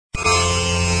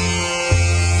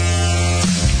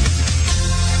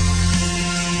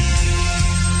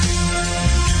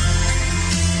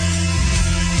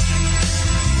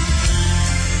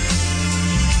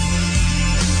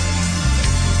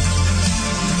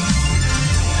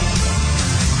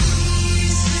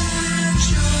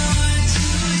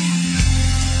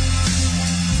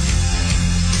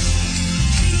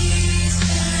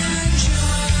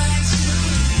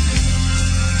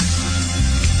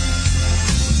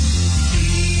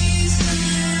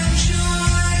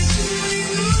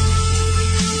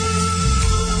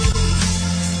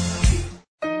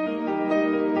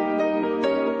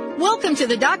to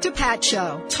the Dr. Pat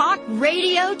Show. Talk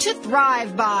radio to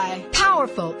thrive by.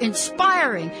 Powerful,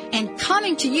 inspiring, and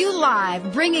coming to you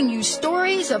live, bringing you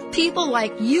stories of people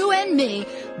like you and me,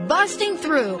 busting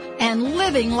through and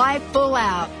living life full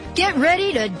out. Get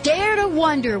ready to dare to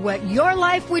wonder what your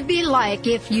life would be like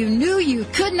if you knew you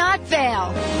could not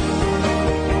fail.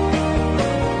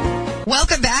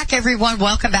 Welcome back, everyone.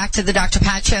 Welcome back to the Dr.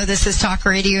 Pat Show. This is Talk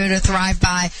Radio to Thrive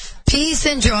By. Peace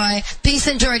and joy. Peace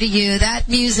and joy to you. That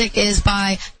music is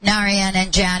by Narayan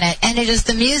and Janet, and it is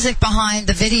the music behind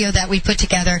the video that we put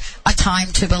together, A Time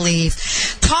to Believe.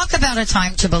 Talk about A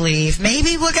Time to Believe.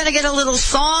 Maybe we're going to get a little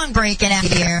song breaking out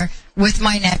here with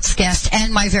my next guest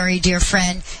and my very dear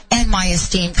friend and my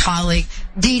esteemed colleague,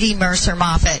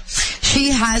 Murcer-Moffett. She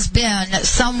has been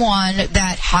someone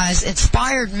that has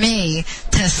inspired me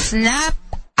to snap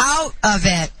out of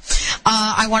it.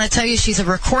 I want to tell you, she's a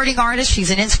recording artist,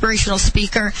 she's an inspirational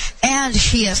speaker, and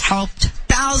she has helped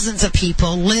thousands of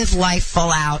people live life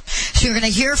full out. So you're going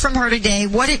to hear from her today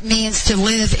what it means to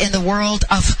live in the world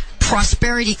of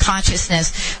prosperity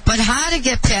consciousness, but how to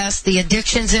get past the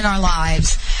addictions in our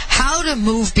lives, how to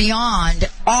move beyond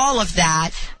all of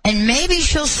that, and maybe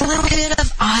she'll say a little bit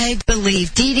of I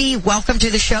believe. Dee, welcome to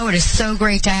the show. It is so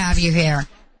great to have you here.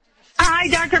 Hi,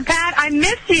 Dr. Pat. I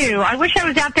miss you. I wish I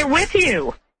was out there with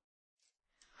you.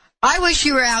 I wish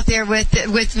you were out there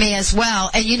with me as well.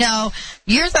 And you know,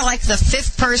 you're like the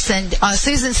fifth person.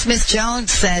 Susan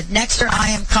Smith-Jones said, next year I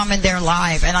am coming there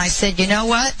live. And I said, you know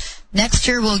what? Next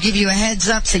year we'll give you a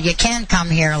heads up so you can come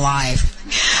here live.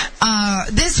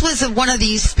 This was one of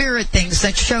these spirit things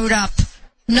that showed up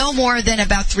no more than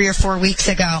about 3 or 4 weeks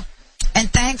ago. And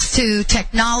thanks to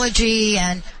technology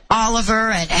and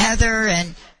Oliver and Heather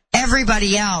and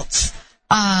everybody else,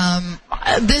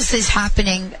 this is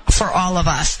happening for all of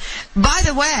us. By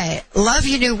the way, love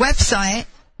your new website.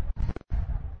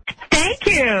 Thank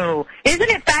you. Isn't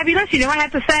it fabulous? You know, I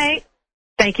have to say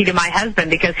thank you to my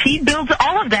husband because he builds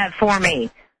all of that for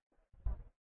me.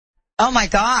 Oh my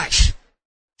gosh.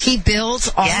 He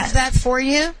builds all of that for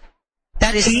you?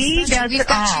 That is he does it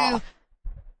all.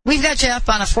 We've got you up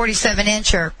on a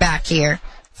 47-incher back here.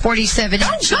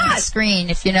 47-inch on the screen,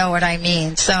 if you know what I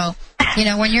mean. So, you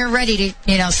know, when you're ready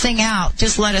to, sing out,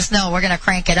 just let us know. We're going to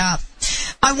crank it up.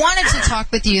 I wanted to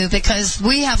talk with you because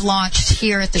we have launched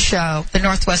here at the show, the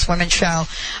Northwest Women Show,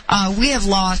 we have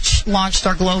launched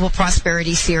our Global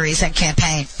Prosperity Series and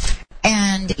campaign.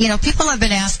 And, you know, people have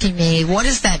been asking me, what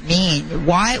does that mean?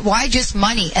 Why just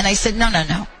money? And I said,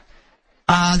 no.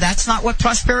 That's not what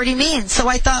prosperity means. So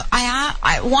I thought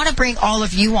I want to bring all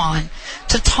of you on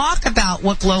to talk about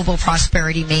what global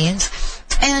prosperity means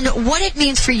and what it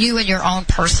means for you in your own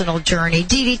personal journey.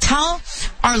 Dee, tell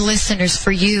our listeners,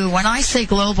 for you, when I say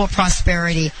global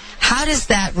prosperity, how does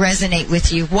that resonate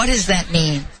with you? What does that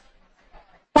mean?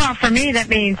 Well, for me, that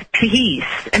means peace.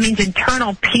 It means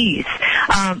internal peace.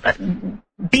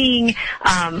 Being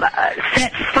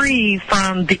set free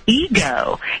from the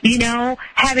ego,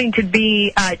 having to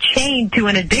be chained to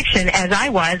an addiction as I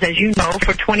was, as you know,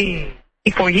 for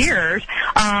 24 years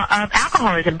of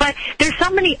alcoholism. But there's so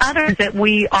many others that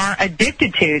we are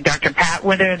addicted to, Dr. Pat,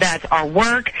 whether that's our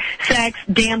work, sex,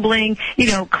 gambling,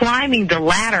 climbing the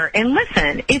ladder. And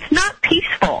listen, it's not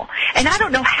peaceful. And I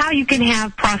don't know how you can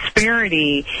have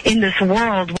prosperity in this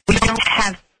world when you don't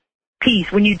have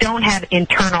peace, when you don't have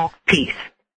internal peace.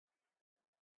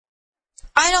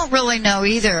 I don't really know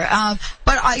either.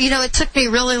 But it took me a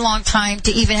really long time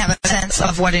to even have a sense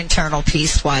of what internal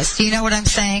peace was. Do you know what I'm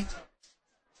saying?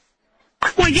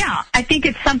 Well, yeah. I think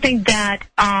it's something that,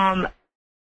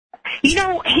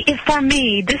 for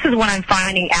me, this is what I'm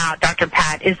finding out, Dr.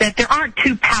 Pat, is that there aren't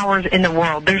two powers in the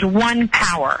world. There's one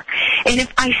power. And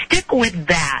if I stick with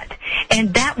that,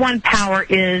 and that one power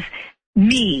is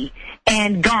me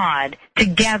and God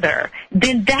together,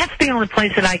 then that's the only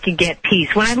place that I can get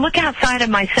peace. When I look outside of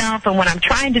myself and when I'm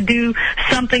trying to do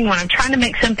something, when I'm trying to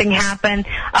make something happen,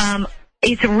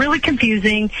 it's really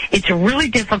confusing, it's really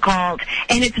difficult,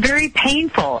 and it's very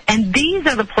painful. And these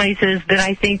are the places that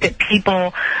I think that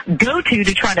people go to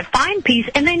try to find peace,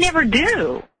 and they never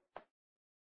do.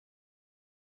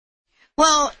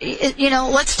 Well,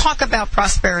 let's talk about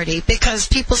prosperity, because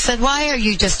people said, why are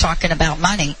you just talking about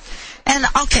money? And,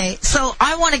 okay, so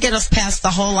I want to get us past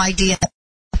the whole idea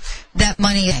that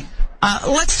money,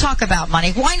 let's talk about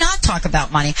money. Why not talk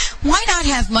about money? Why not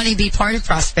have money be part of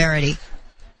prosperity?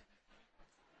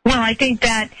 Well, I think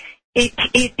that it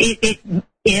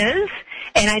is,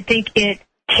 and I think it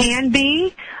can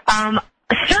be.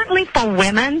 certainly for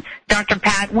women, Dr.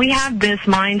 Pat, we have this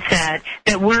mindset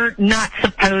that we're not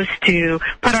supposed to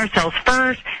put ourselves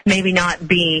first, maybe not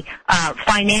be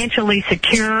financially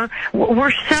secure.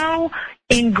 We're so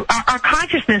our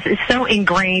consciousness is so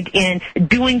ingrained in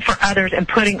doing for others and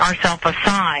putting ourselves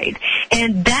aside.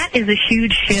 And that is a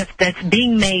huge shift that's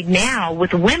being made now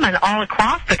with women all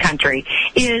across the country,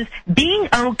 is being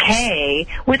okay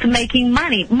with making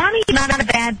money. Money is not a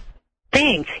bad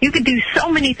thing. You can do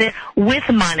so many things with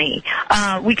money.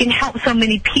 We can help so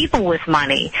many people with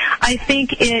money. I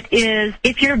think it is,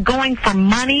 if you're going for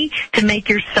money to make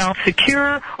yourself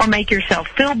secure or make yourself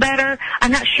feel better,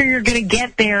 I'm not sure you're going to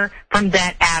get there from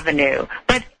that avenue.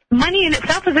 But money in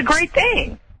itself is a great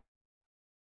thing.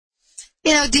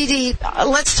 You know, Dee Dee,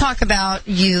 let's talk about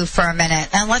you for a minute,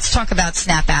 and let's talk about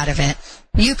Snap Out of It.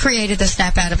 You created the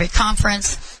Snap Out of It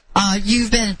conference.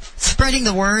 You've been spreading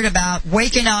the word about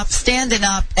waking up, standing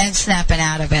up, and snapping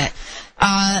out of it.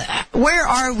 Where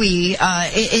are we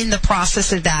in the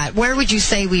process of that? Where would you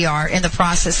say we are in the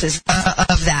processes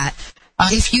of that?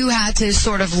 If you had to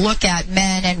sort of look at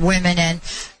men and women and,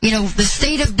 you know, the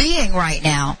state of being right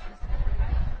now.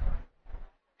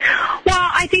 Well,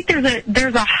 I think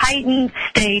there's a heightened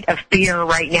state of fear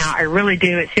right now. I really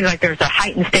do. It seems like there's a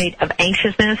heightened state of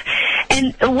anxiousness.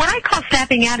 And what I call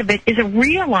snapping out of it is to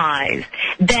realize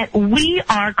that we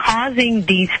are causing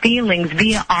these feelings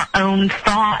via our own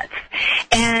thoughts.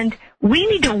 And we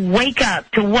need to wake up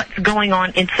to what's going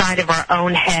on inside of our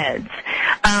own heads.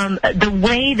 The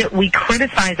way that we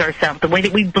criticize ourselves, the way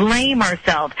that we blame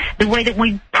ourselves, the way that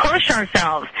we push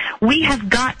ourselves. We have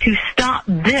got to stop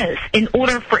this in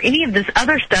order for any of this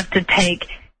other stuff to take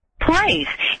place.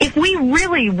 If we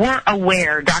really were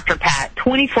aware, Dr. Pat,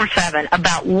 24/7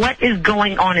 about what is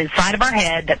going on inside of our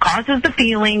head that causes the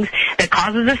feelings, that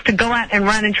causes us to go out and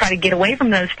run and try to get away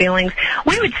from those feelings,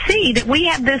 we would see that we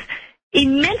have this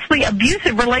immensely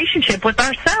abusive relationship with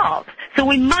ourselves. So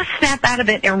we must snap out of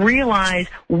it and realize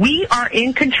we are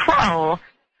in control,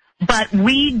 but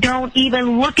we don't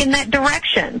even look in that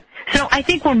direction. So I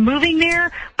think we're moving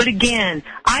there, but again,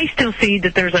 I still see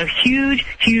that there's a huge,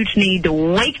 huge need to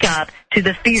wake up to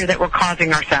the fear that we're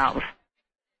causing ourselves.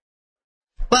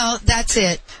 Well, that's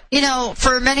it. You know,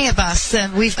 for many of us,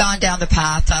 we've gone down the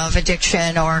path of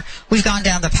addiction, or we've gone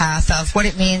down the path of what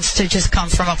it means to just come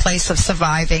from a place of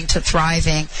surviving to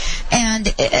thriving,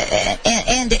 and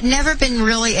never been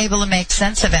really able to make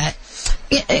sense of it.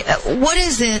 What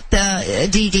is it,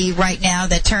 Dee Dee, right now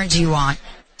that turns you on?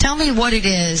 Tell me what it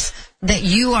is that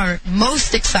you are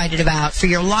most excited about for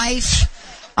your life,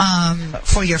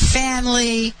 for your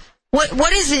family.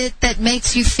 What is it that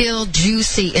makes you feel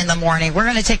juicy in the morning? We're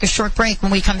going to take a short break.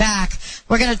 When we come back,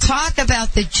 we're going to talk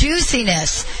about the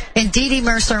juiciness in Dee Dee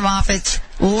Murcer-Moffett's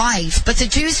life, but the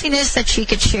juiciness that she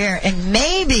could share, and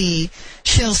maybe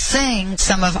she'll sing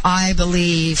some of I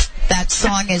Believe. That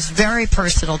song is very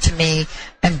personal to me,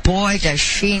 and boy, does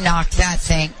she knock that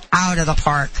thing out of the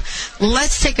park.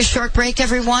 Let's take a short break,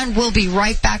 everyone. We'll be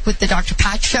right back with the Dr.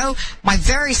 Pat Show. My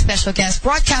very special guest,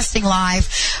 broadcasting live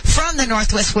from the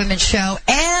Northwest Women's Show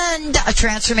and a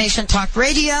Transformation Talk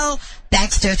Radio,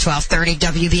 thanks to 1230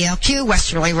 WBLQ,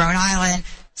 Westerly, Rhode Island,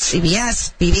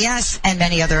 CBS, BBS, and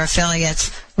many other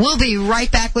affiliates. We'll be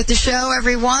right back with the show,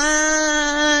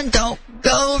 everyone. Don't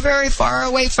go very far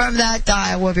away from that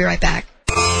dial. We'll be right back.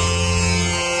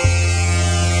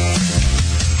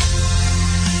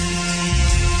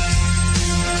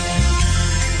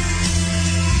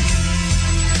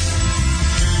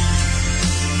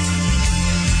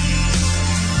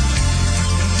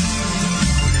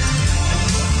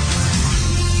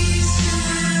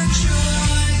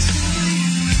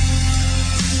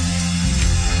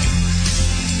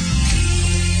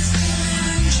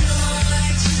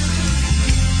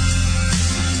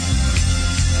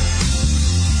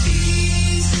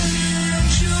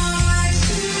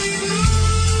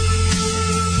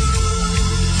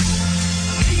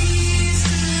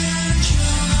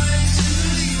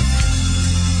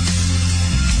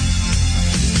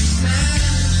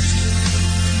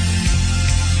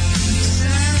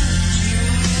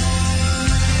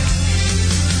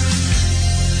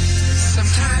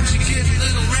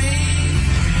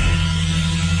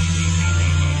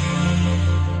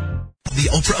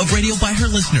 Of radio by her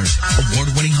listeners.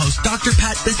 Award-winning host Dr.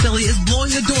 Pat Baselli is blowing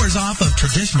the doors off of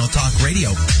traditional talk radio.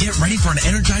 Get ready for an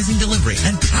energizing delivery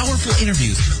and powerful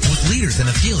interviews with leaders in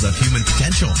the field of human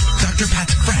potential. Dr.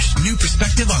 Pat's fresh, new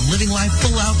perspective on living life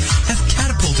full out has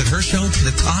catapulted her show to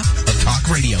the top of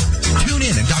Talk Radio. Tune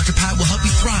in and Dr. Pat will help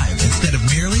you thrive instead of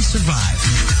merely survive.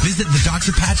 Visit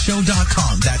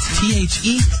thedrpatshow.com. That's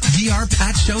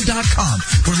THEDRPatShow.com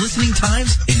for listening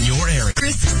times in your area.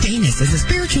 Chris Stanis is a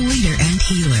spiritual leader and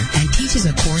healer and teaches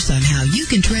a course on how you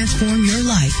can transform your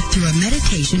life through a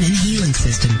meditation and healing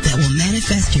system that will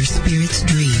manifest your spirit's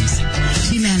dreams.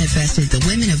 She manifested the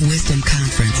Women of Wisdom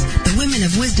Conference, the Women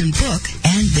of Wisdom book,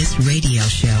 and this radio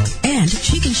show. And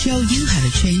she can show you how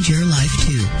to change your life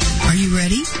too. Are you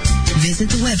ready? Visit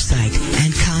the website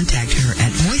and contact her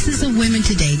at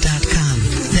voicesofwomentoday.com.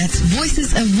 That's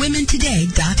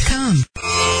voicesofwomentoday.com.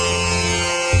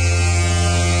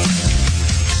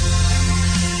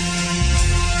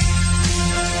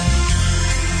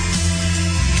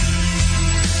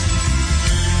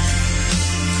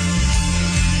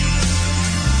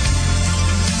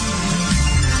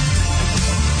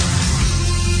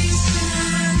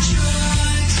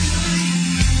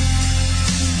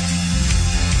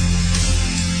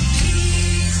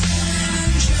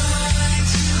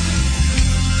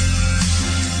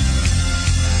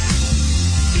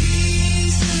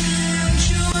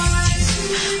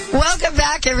 Welcome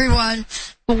back, everyone.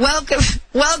 Welcome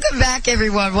back,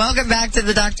 everyone. Welcome back to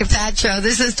the Dr. Pat Show.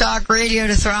 This is Talk Radio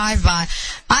to Thrive By.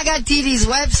 I got Dee Dee's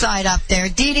website up there,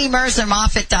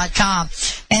 Murcer-Moffett.com.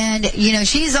 And, you know,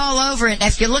 she's all over it. And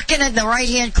if you're looking at the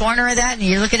right-hand corner of that and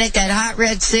you're looking at that hot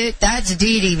red suit, that's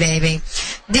Dee Dee, baby.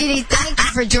 Dee Dee, thank you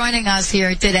for joining us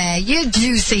here today. You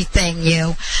juicy thing,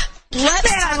 you. Let's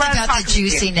talk about the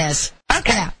juiciness.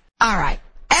 Okay. Yeah. All right.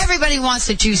 Everybody wants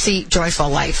a juicy, joyful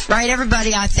life, right?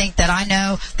 Everybody I think that I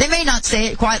know, they may not say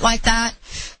it quite like that.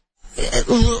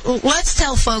 Let's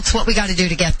tell folks what we got to do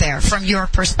to get there from your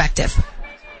perspective.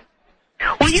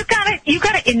 Well, you gotta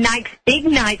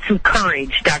ignite some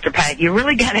courage, Dr. Pat. You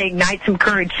really gotta ignite some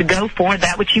courage to go for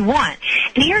that which you want.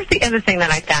 And here's the other thing that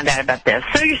I found out about this.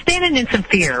 So you're standing in some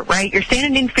fear, right? You're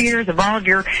standing in fears of all of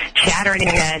your chatter in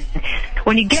your head.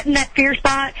 When you get in that fear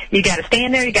spot, you gotta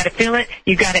stand there, you gotta feel it,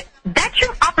 that's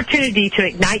your opportunity to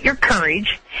ignite your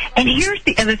courage. And here's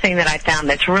the other thing that I found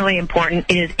that's really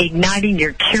important is igniting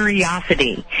your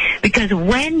curiosity. Because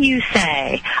when you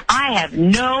say, I have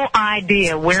no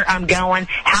idea where I'm going,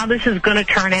 how this is going to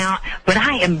turn out, but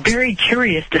I am very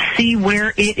curious to see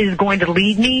where it is going to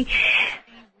lead me,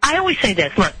 I always say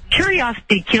this, look,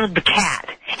 curiosity killed the cat,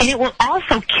 and it will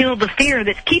also kill the fear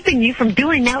that's keeping you from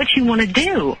doing that what you want to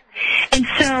do. And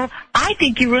so I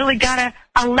think you really got to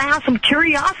allow some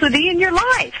curiosity in your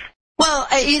life. Well,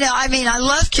 I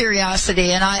love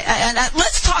curiosity, and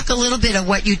let's talk a little bit of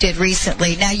what you did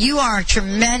recently. Now, you are a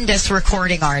tremendous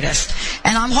recording artist,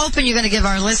 and I'm hoping you're going to give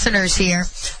our listeners here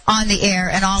on the air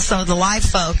and also the live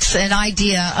folks an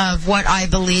idea of what I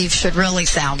believe should really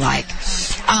sound like.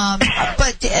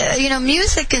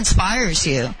 Music inspires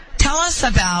you. Tell us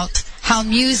about how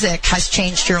music has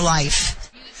changed your life.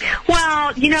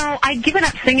 Well, I'd given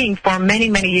up singing for many,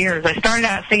 many years. I started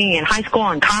out singing in high school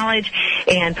and college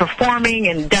and performing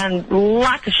and done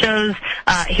lots of shows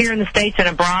here in the States and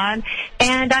abroad.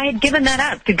 And I had given that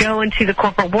up to go into the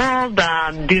corporate world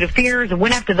due to fears,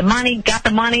 went after the money, got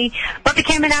the money, but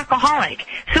became an alcoholic.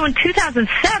 So in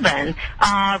 2007,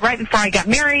 right before I got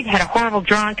married, had a horrible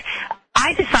drunk,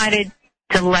 I decided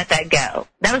to let that go.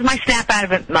 That was my snap out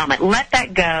of it moment. Let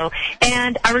that go.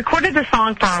 And I recorded the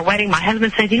song for our wedding. My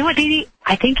husband said, you know what, Dee Dee,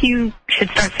 I think you should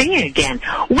start singing again,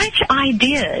 which I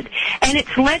did. And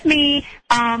it's led me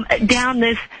down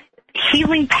this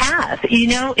healing path.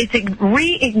 It's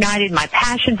reignited my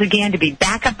passions again to be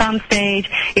back up on stage.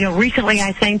 Recently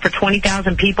I sang for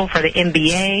 20,000 people for the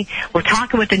NBA. We're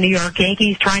talking with the New York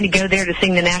Yankees, trying to go there to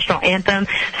sing the national anthem.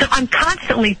 So I'm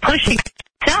constantly pushing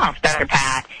myself, Dr.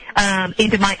 Pat,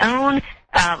 into my own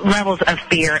levels of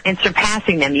fear and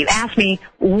surpassing them. You asked me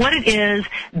what it is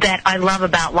that I love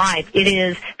about life. It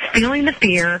is feeling the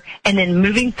fear and then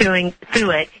moving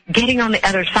through it, getting on the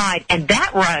other side, and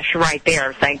that rush right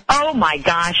there, saying, oh my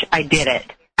gosh, I did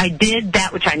it. I did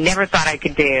that which I never thought I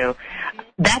could do.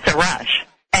 That's a rush.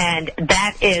 And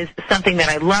that is something that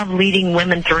I love leading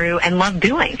women through and love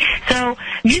doing. So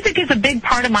music is a big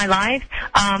part of my life.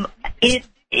 It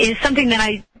is something that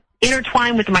I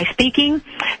intertwine with my speaking,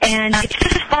 and it's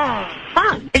just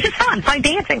fun. It's just fun. It's like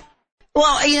dancing.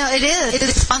 Well, it is.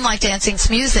 It's fun like dancing.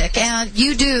 It's music. And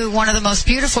you do one of the most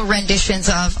beautiful renditions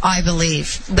of I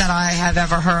Believe that I have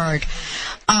ever heard.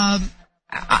 And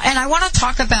I want to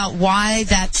talk about why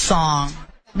that song.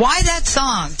 Why that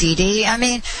song, Dee Dee? I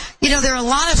mean, there are a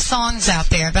lot of songs out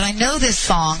there, but I know this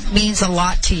song means a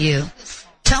lot to you.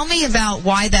 Tell me about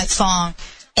why that song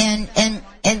and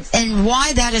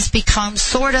why that has become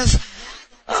sort of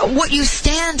what you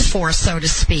stand for, so to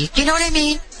speak. You know what I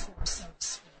mean?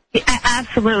 Yeah,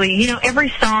 absolutely. You know, every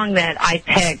song that I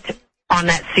picked on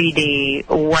that CD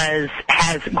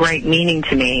has great meaning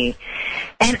to me,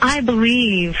 and I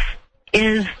believe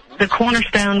is the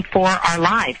cornerstone for our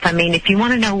life. I mean, if you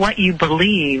want to know what you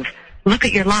believe, look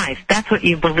at your life. That's what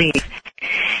you believe.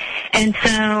 And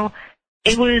so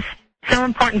it was so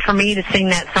important for me to sing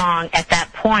that song at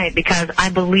that point because I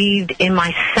believed in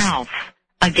myself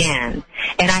again,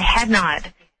 and I had not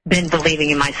been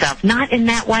believing in myself. Not in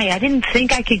that way. I didn't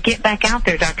think I could get back out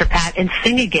there, Dr. Pat, and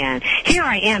sing again. Here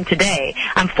I am today.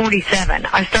 I'm 47.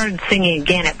 I started singing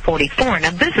again at 44. Now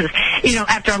this is, you know,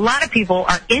 after a lot of people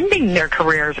are ending their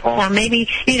careers or maybe,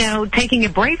 you know, taking a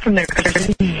break from their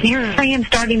careers, here I am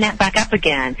starting that back up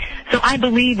again. So I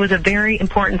believe was a very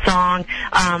important song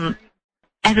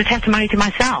as a testimony to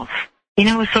myself. You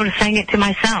know, I was sort of saying it to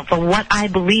myself, of what I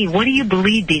believe. What do you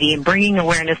believe, Dee Dee? And bringing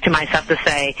awareness to myself to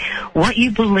say, what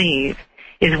you believe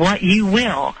is what you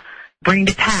will bring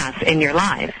to pass in your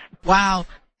life. Wow.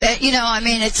 You know, I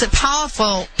mean, it's a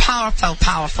powerful, powerful,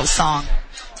 powerful song.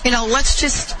 You know, let's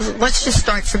just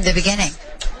start from the beginning.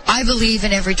 I believe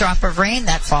in every drop of rain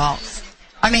that falls.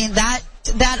 I mean, that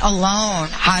alone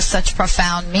has such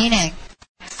profound meaning.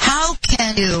 How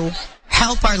can you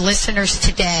help our listeners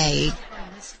today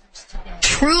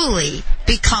truly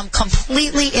become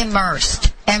completely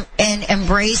immersed in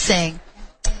embracing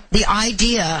the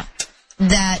idea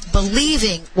that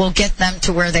believing will get them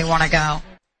to where they want to go?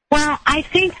 Well, I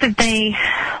think that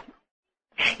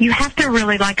you have to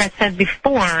really, like I said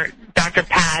before, Dr.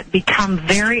 Pat, become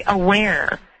very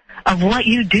aware of what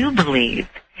you do believe.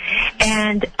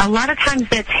 And a lot of times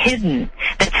that's hidden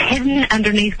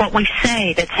underneath what we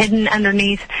say, that's hidden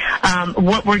underneath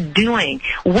what we're doing.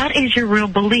 What is your real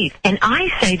belief? And I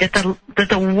say that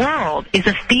the world is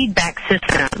a feedback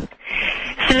system.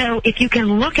 So if you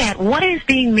can look at what is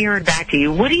being mirrored back to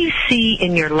you, what do you see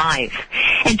in your life,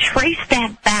 and trace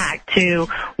that back to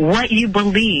what you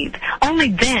believe, only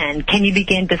then can you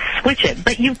begin to switch it.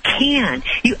 But you can.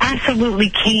 You absolutely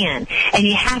can. And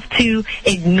you have to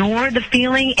ignore the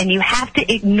feeling, and you have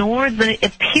to ignore the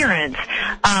appearance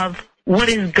of what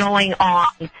is going on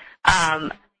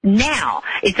now.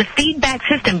 It's a feedback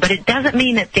system, but it doesn't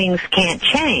mean that things can't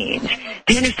change.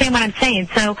 Do you understand what I'm saying?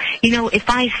 So, you know, if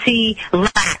I see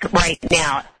lack right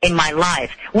now in my life,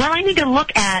 well, I need to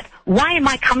look at, why am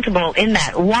I comfortable in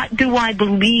that? What do I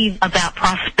believe about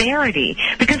prosperity?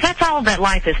 Because that's all that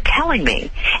life is telling me.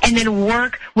 And then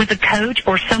work with a coach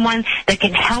or someone that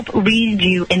can help lead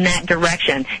you in that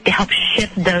direction to help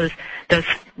shift those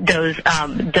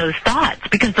thoughts,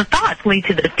 because the thoughts lead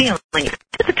to the feeling.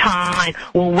 At the time,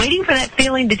 we're waiting for that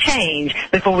feeling to change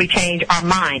before we change our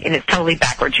mind, and it's totally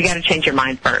backwards. You got to change your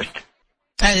mind first.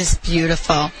 That is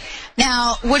beautiful.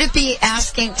 Now, would it be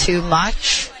asking too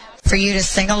much for you to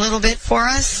sing a little bit for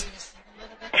us?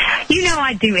 You know,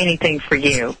 I'd do anything for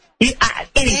you. Baby,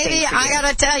 I got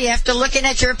to tell you, after looking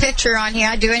at your picture on here,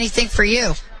 I'd do anything for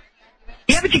you.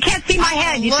 Yeah, but you can't see my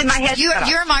head. You see my head.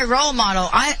 You're my role model.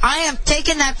 I am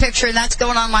taking that picture, and that's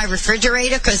going on my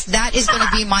refrigerator, because that is going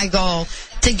to be my goal,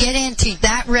 to get into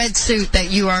that red suit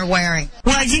that you are wearing.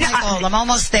 Well, that's my goal. I'm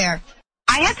almost there.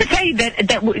 I have to tell you that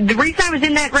the reason I was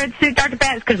in that red suit, Dr.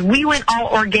 Pat, is because we went all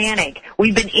organic.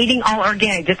 We've been eating all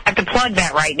organic. Just have to plug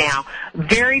that right now.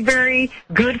 Very, very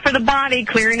good for the body,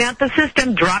 clearing out the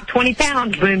system. Drop 20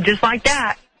 pounds, boom, just like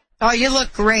that. Oh, you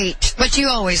look great. But you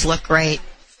always look great.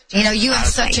 You know, you have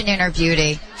such an inner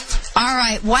beauty. All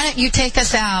right, why don't you take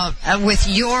us out with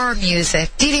your music?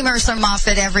 Dee Dee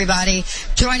Murcer-Moffett, everybody,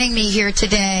 joining me here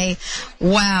today.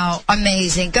 Wow,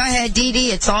 amazing. Go ahead, Dee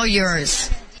Dee, it's all yours.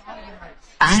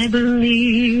 I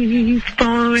believe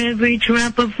for every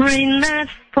drop of rain that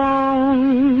falls,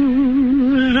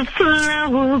 a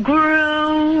flower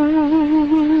grows.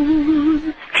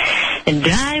 And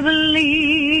I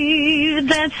believe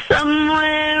that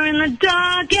somewhere in the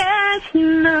darkest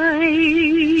night,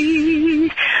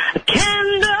 a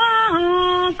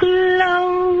candle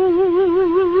glows.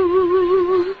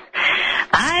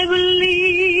 I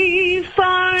believe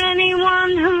for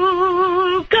anyone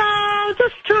who goes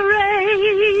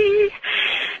astray,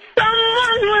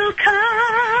 someone will come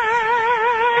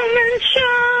and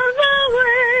show the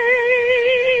way.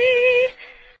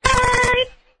 I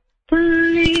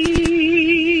believe.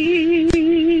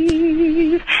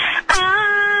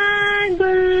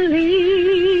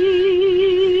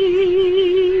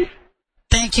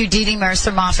 Thank you, Dee Dee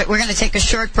Murcer-Moffett. We're going to take a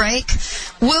short break.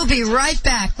 We'll be right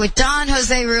back with Don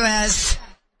Jose Ruiz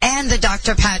and the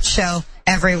Dr. Pat Show.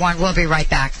 Everyone, we'll be right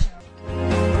back.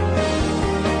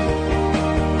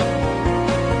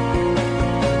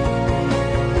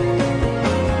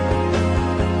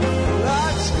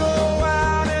 Lights go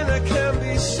out and I can't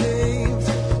be seen.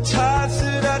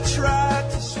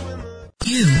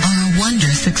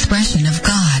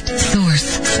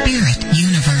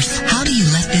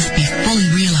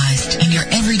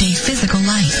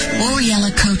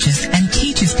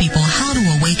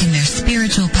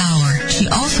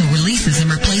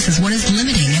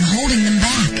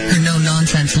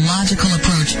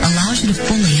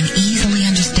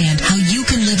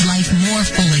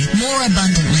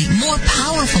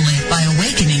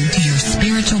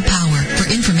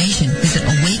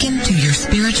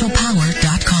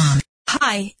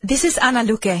 This is Ana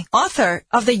Luque, author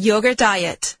of The Yogurt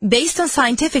Diet. Based on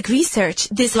scientific research,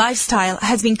 this lifestyle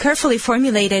has been carefully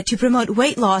formulated to promote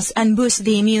weight loss and boost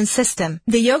the immune system.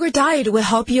 The Yogurt Diet will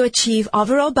help you achieve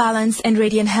overall balance and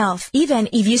radiant health, even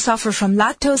if you suffer from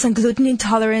lactose and gluten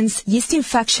intolerance, yeast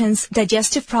infections,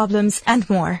 digestive problems, and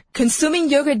more. Consuming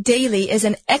yogurt daily is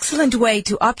an excellent way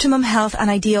to optimum health and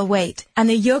ideal weight. And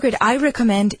the yogurt I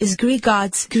recommend is Greek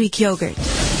God's Greek yogurt.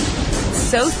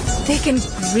 So thick and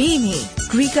creamy.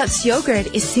 Greek God's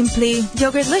yogurt is simply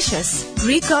yogurtlicious.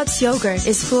 Greek God's yogurt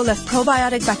is full of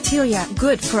probiotic bacteria,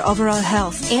 good for overall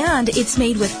health. And it's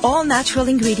made with all natural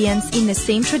ingredients in the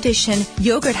same tradition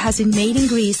yogurt has been made in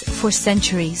Greece for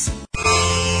centuries.